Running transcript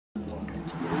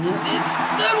It's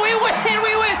good. We win.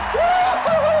 We win.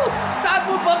 Woo-hoo-hoo. Time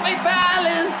for Buffet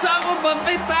Palace. Time for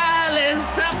Buffet Palace.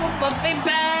 Time for Buffet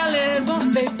Palace.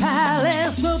 Buffet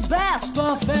Palace, the best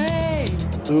buffet.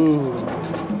 Ooh.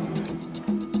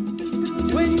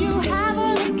 When you have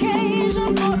an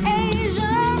occasion for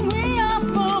Asian, we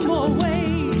offer more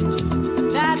ways.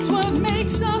 That's what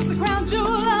makes us the crown jewel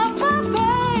of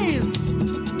buffets.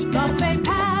 Buffet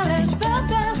Palace, the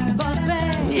best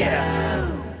buffet. Yeah.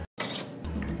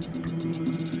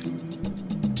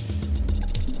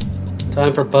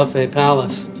 Time for Buffet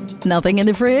Palace. Nothing in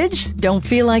the fridge? Don't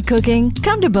feel like cooking?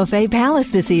 Come to Buffet Palace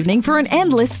this evening for an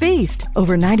endless feast.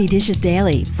 Over 90 dishes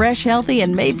daily, fresh, healthy,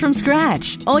 and made from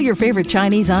scratch. All your favorite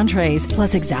Chinese entrees,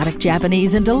 plus exotic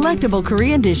Japanese and delectable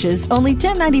Korean dishes, only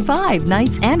 $10.95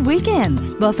 nights and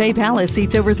weekends. Buffet Palace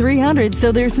seats over 300,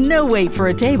 so there's no wait for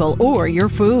a table or your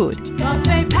food.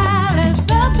 Buffet Palace,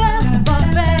 the best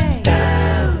buffet.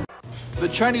 The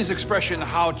Chinese expression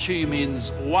Hao Chi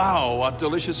means, wow, what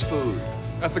delicious food.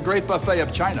 At the Great Buffet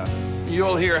of China,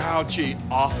 you'll hear Hao Chi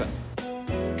often.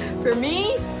 For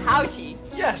me, Hao Chi.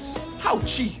 Yes, Hao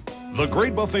Chi. The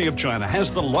Great Buffet of China has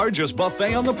the largest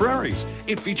buffet on the prairies.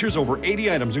 It features over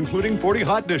 80 items, including 40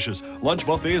 hot dishes. Lunch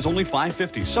buffet is only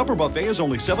 $5.50. Supper buffet is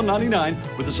only $7.99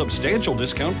 with a substantial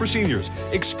discount for seniors.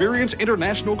 Experience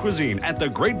international cuisine at the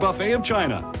Great Buffet of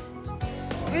China.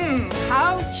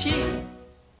 Hao Chi.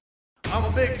 I'm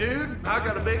a big dude, I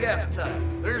got a big appetite.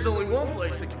 There's only one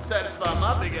place that can satisfy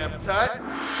my big appetite.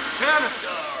 China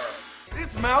Star.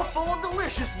 It's mouthful of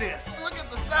deliciousness. Look at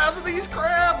the size of these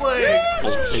crab legs.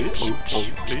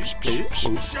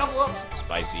 Shovel up some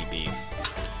spicy beef.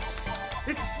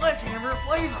 It's a sledgehammer of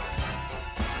flavor.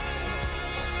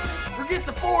 Forget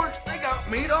the forks, they got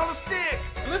meat on a stick.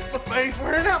 And this buffet's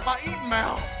wearing out my eating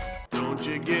mouth. Don't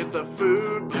you get the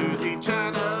food blues, eat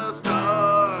China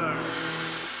Star.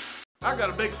 I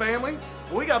got a big family,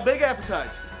 and we got big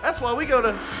appetites. That's why we go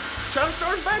to China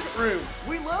Star's banquet room.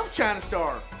 We love China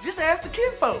Star. Just ask the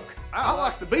kinfolk. I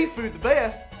like the beef food the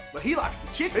best, but he likes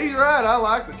the chicken. He's right, I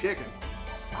like the chicken.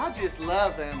 I just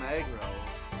love them egg rolls.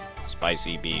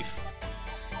 Spicy beef.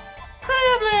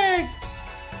 Crab legs!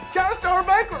 China Star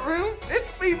banquet room,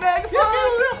 it's a feedback of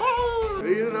fun.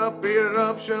 Eat it up,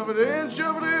 shove it in,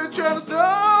 China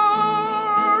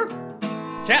Star!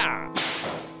 Yeah!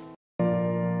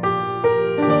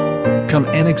 Come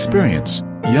and experience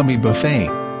Yummy Buffet.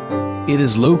 It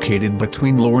is located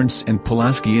between Lawrence and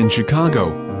Pulaski in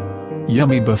Chicago.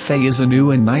 Yummy Buffet is a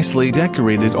new and nicely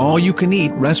decorated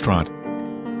all-you-can-eat restaurant.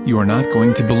 You are not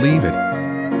going to believe it.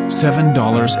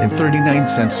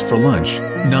 $7.39 for lunch,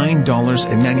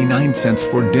 $9.99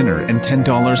 for dinner, and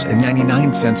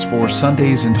 $10.99 for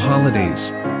Sundays and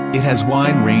holidays. It has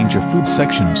wide range of food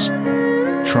sections.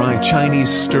 Try Chinese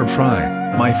stir-fry.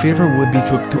 My favorite would be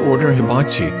cooked to order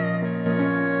hibachi.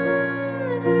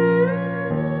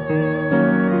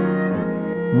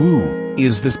 Woo,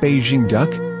 is this Beijing duck?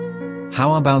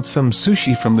 How about some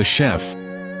sushi from the chef?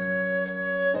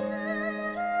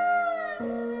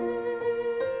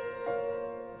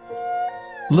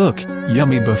 Look,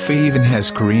 Yummy Buffet even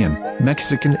has Korean,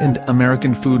 Mexican and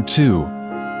American food too.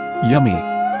 Yummy.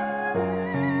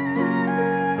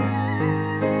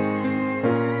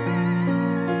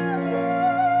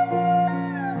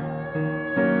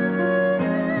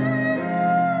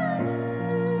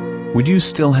 Would you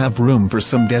still have room for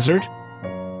some dessert?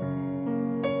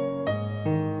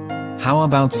 How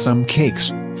about some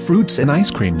cakes, fruits and ice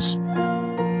creams?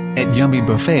 At Yummy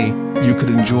Buffet, you could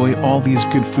enjoy all these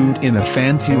good food in a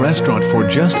fancy restaurant for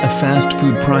just a fast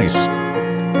food price.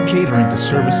 Catering to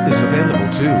service is available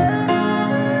too.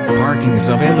 Parking is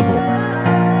available.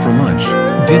 For lunch,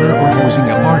 dinner or hosting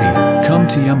a party, come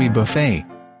to Yummy Buffet.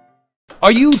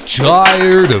 Are you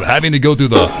tired of having to go through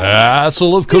the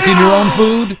hassle of cooking your own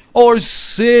food? Or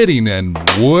sitting and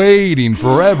waiting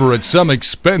forever at some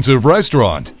expensive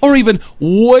restaurant? Or even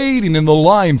waiting in the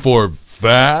line for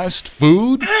fast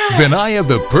food? Then I have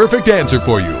the perfect answer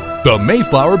for you. The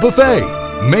Mayflower Buffet.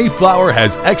 Mayflower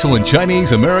has excellent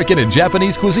Chinese, American, and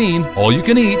Japanese cuisine, all you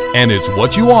can eat, and it's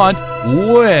what you want,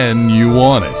 when you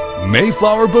want it.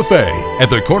 Mayflower Buffet at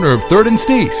the corner of 3rd and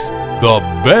Steese. The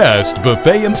best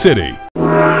buffet in the city.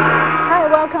 Hi,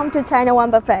 welcome to China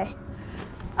One Buffet.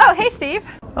 Oh, hey, Steve.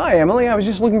 Hi, Emily. I was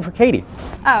just looking for Katie.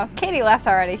 Oh, Katie left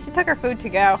already. She took her food to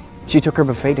go. She took her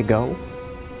buffet to go?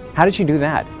 How did she do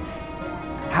that?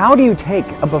 How do you take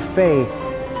a buffet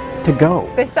to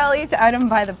go? They sell each item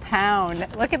by the pound.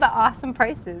 Look at the awesome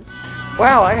prices.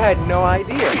 Wow, I had no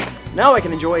idea. Now I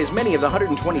can enjoy as many of the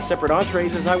 120 separate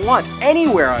entrees as I want,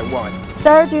 anywhere I want.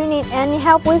 Sir, do you need any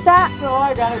help with that? No,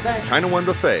 I got it, thanks. China One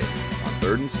Buffet on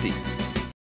 3rd and Steese.